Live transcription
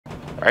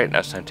Alright, now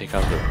it's time to take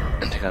on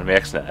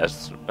Maexxna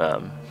as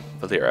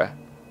Valera.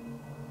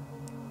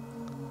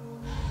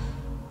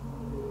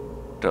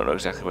 Don't know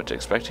exactly what to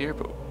expect here,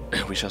 but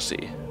we shall see.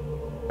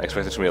 I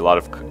expect there's going to be a lot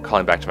of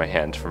calling back to my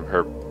hand from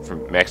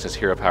Maexxna's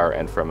hero power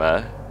and from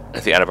the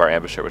Anub'ar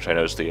Ambusher, which I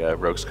know is the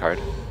Rogue's card.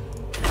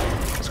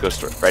 Let's go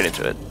right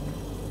into it.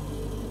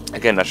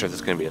 Again, not sure if this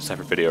is going to be a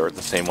separate video or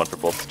the same one for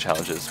both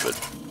challenges, but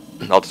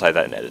I'll decide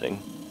that in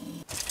editing.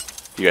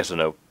 You guys will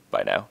know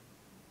by now.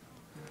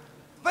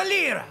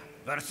 Valera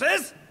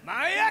versus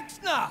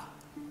Maexxna.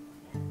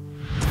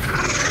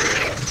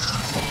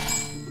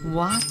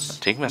 Watch.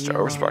 Tankmaster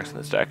Oversparks in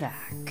this deck.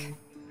 Back.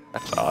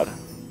 That's odd.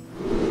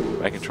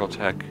 My control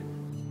tech.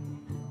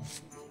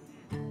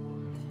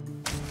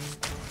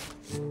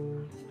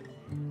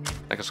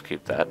 I guess we'll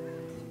keep that.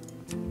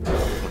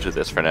 We'll do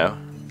this for now.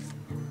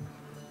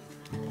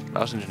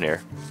 Mouse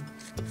Engineer.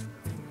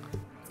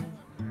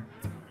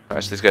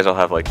 Alright, so these guys all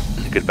have like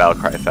good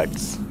battlecry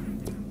effects.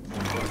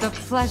 The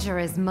pleasure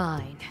is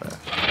mine.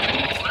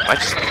 I might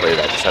just play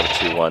that, just have a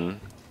 2-1.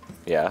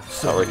 Yeah, I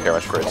don't really care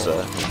much for its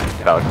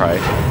battlecry.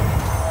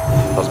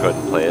 I'll just go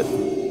ahead and play it.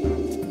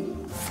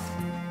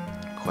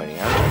 Coining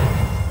out.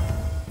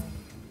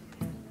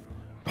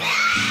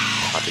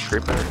 Haunted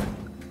Creeper.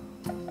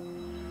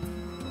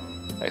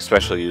 I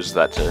especially use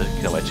that to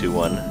kill my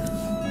 2-1.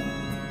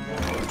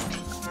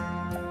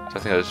 So I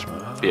think I'll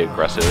just be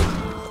aggressive.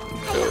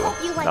 Go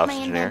Mouse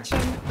Engineer.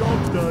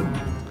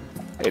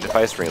 Hey,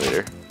 Defiance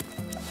Ringleader.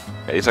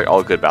 Yeah, these are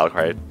all good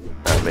battlecry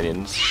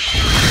minions.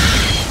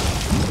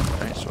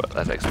 Alright, so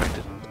as I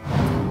expected.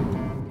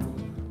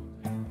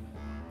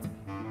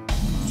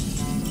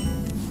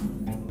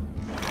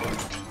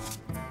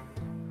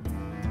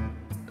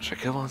 Should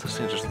I kill one of those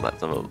things or just let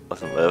them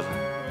live?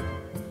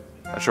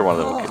 I'm sure one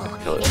of them will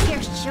kill it If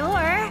you're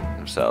sure.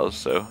 themselves,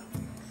 so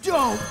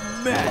Don't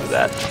mess do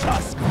that.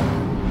 Tusk.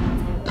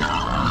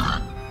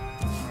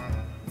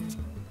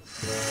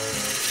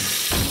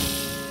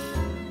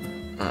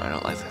 Oh, I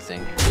don't like that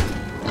thing.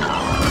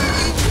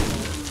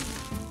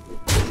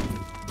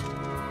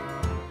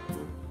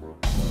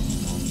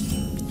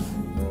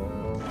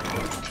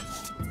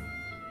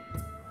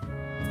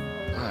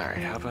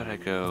 Alright, how about I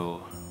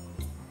go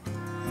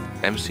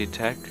MC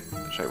Tech?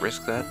 Should I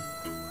risk that?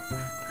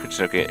 I could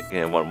just get a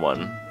 1-1. On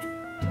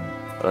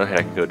the other hand,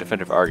 I could go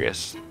Defender of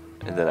Argus,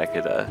 and then I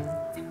could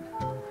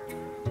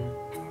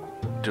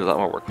do a lot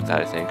more work with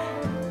that, I think.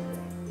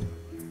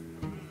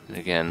 And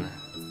again,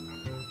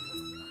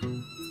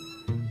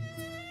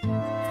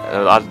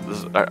 the odds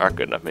aren't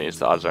good enough minions.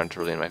 The odds aren't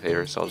really in my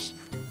favor, so I'll just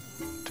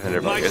Defender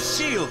of My Argus.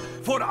 shield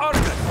for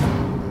Argus.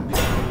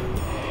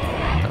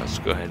 Let's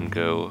go ahead and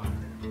go.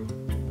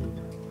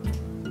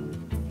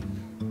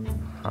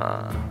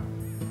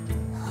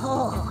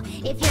 Oh,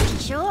 if you're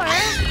sure.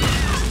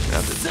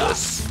 Now to this.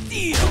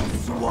 Steel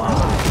Sword.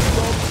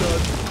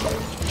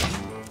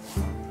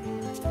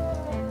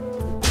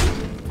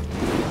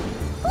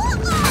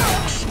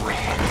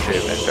 Shade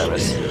of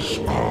Naxxramas.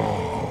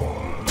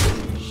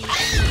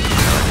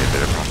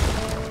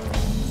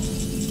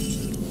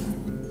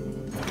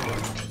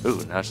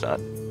 Ooh, now it's not.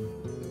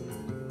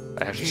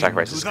 I have to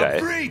sacrifice this guy.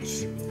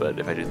 But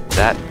if I do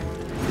that, and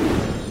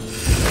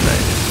I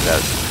do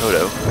that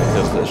Kodo, it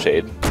kills the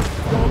shade.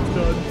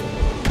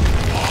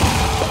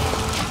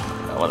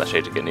 I don't want that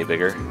shade to get any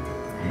bigger.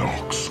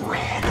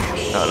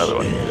 Oh, another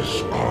one.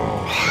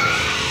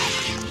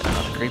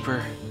 Another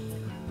creeper.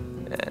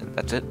 And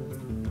that's it.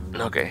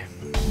 Okay.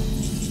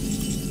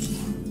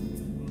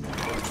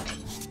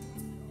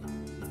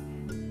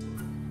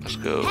 Let's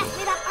go.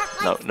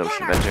 No,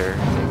 Inventor, I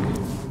think.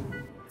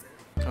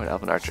 Oh, an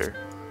Elven Archer.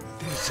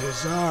 This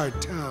is our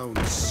town,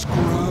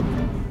 scrub.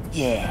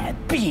 Yeah,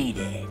 beat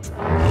it. Do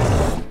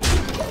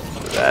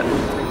that.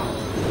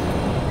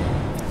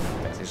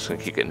 He's just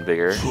gonna keep getting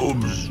bigger. Oh,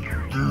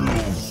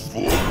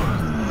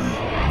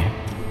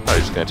 he's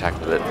just gonna attack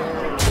with it.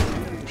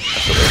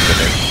 That's what they're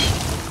doing.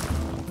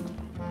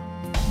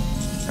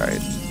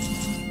 Alright.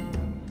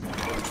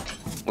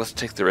 Let's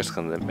take the risk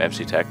on the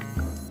MC Tech.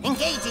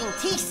 Engaging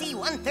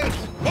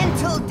TC-130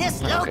 mental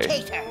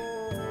dislocator.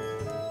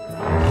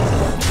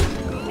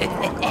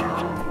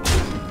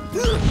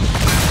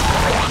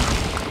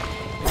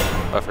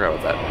 Oh, I forgot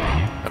about that.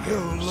 Okay, You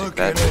just take looking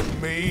that. at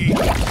me?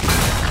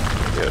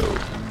 Go.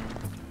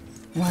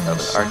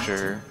 Elven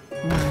Archer.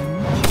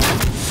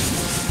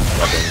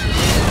 Weapon.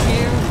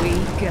 Here we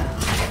go.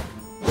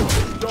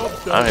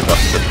 I don't have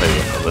enough to play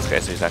with this guy,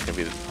 so he's not going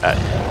to be that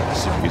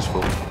super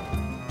useful.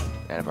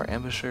 Anub'ar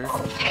Ambusher.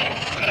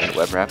 And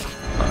Web Wrap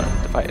on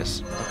Defiance.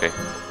 Okay.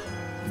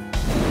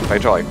 If I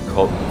draw like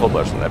Cold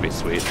Blast, that'd be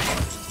sweet.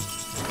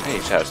 Hey,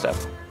 Shadow Step.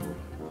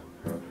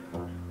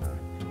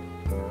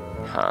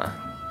 Huh.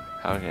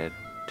 How am I going to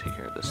take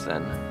care of this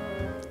then?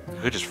 I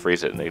could just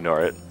freeze it and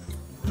ignore it.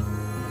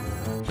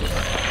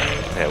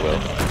 Okay, I will.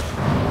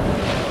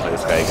 Play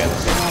this guy again.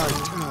 Our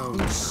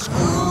town, scrub.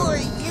 Who are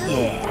you?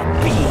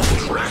 Yeah, beat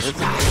it.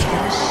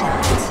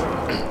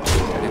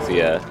 I think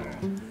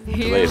the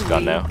delay is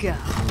gone now. Go.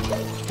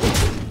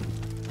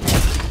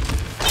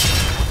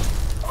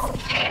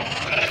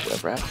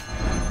 rat.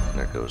 And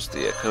there goes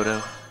the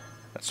Kodo.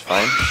 That's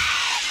fine.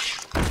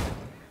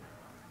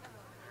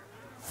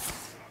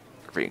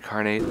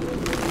 Reincarnate.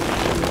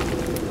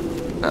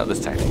 Oh, this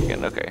tactic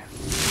again, okay.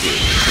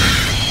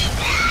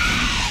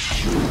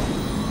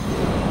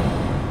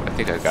 I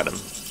think I got him.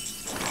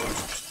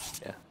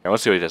 Yeah. I want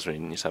to see what he does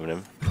when you summon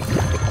him.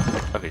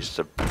 Okay, just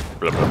a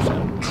blub blub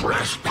sound.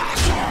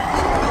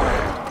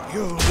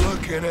 You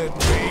looking at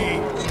me?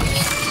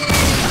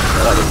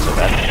 That looks so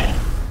bad.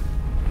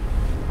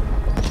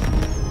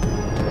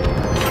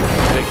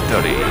 Big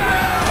Toady.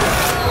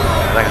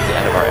 And I got the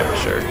Anub'ar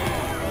ambusher.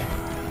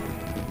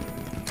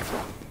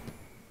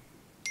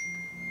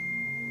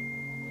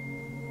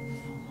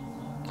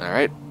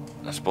 Alright,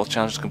 that's both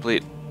challenges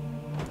complete.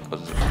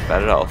 Wasn't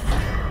bad at all.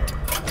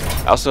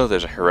 Also,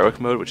 there's a heroic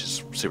mode, which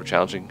is super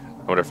challenging.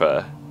 I wonder if,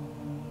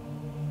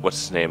 what's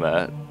his name,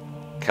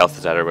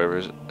 Kalthazat or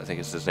whatever, I think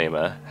it's his name,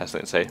 has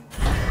something to say.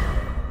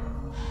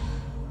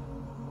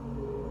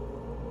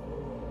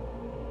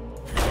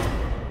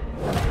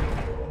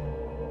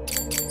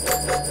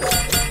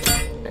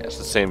 Yeah, it's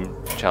the same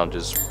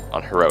challenges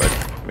on heroic,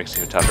 makes it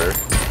even tougher.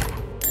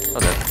 Oh,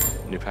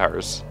 that new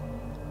powers.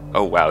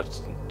 Oh wow,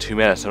 it's 2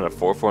 mana, summon a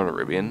 4/4 on a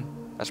Rubian?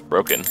 That's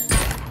broken.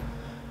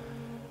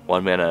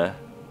 1 mana,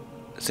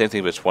 same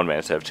thing, but it's 1 mana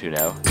instead of 2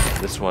 now.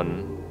 This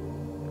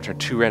one, return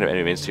 2 random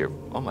enemy minions to your.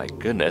 Oh my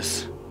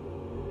goodness.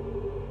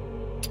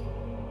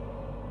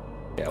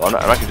 Yeah, well, I'm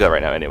not gonna do that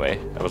right now anyway.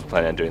 I wasn't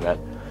planning on doing that.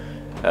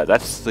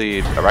 That's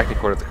the Arachnid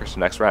Quarter of the Curse of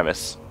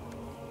Naxxramas.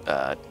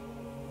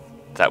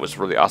 That was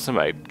really awesome.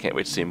 I can't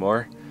wait to see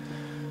more.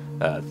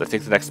 I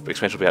think the next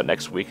expansion will be out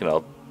next week, and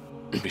I'll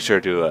be sure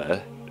to do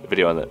a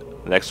video on the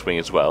next wing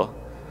as well.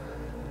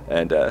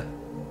 And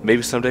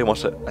maybe someday,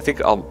 once I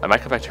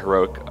might come back to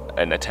heroic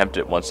and attempt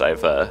it once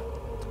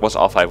once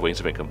all 5 wings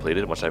have been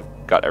completed, once I've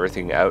got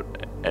everything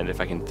out, and if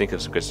I can think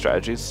of some good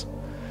strategies.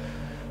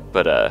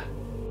 But I'm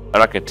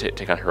not going to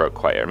take on heroic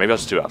quite yet. Maybe I'll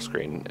just do it off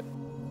screen.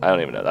 I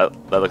don't even know.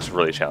 That looks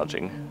really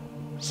challenging.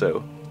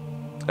 So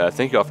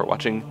thank you all for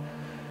watching,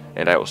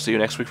 and I will see you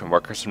next week for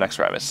more Curse of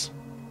Naxxramas.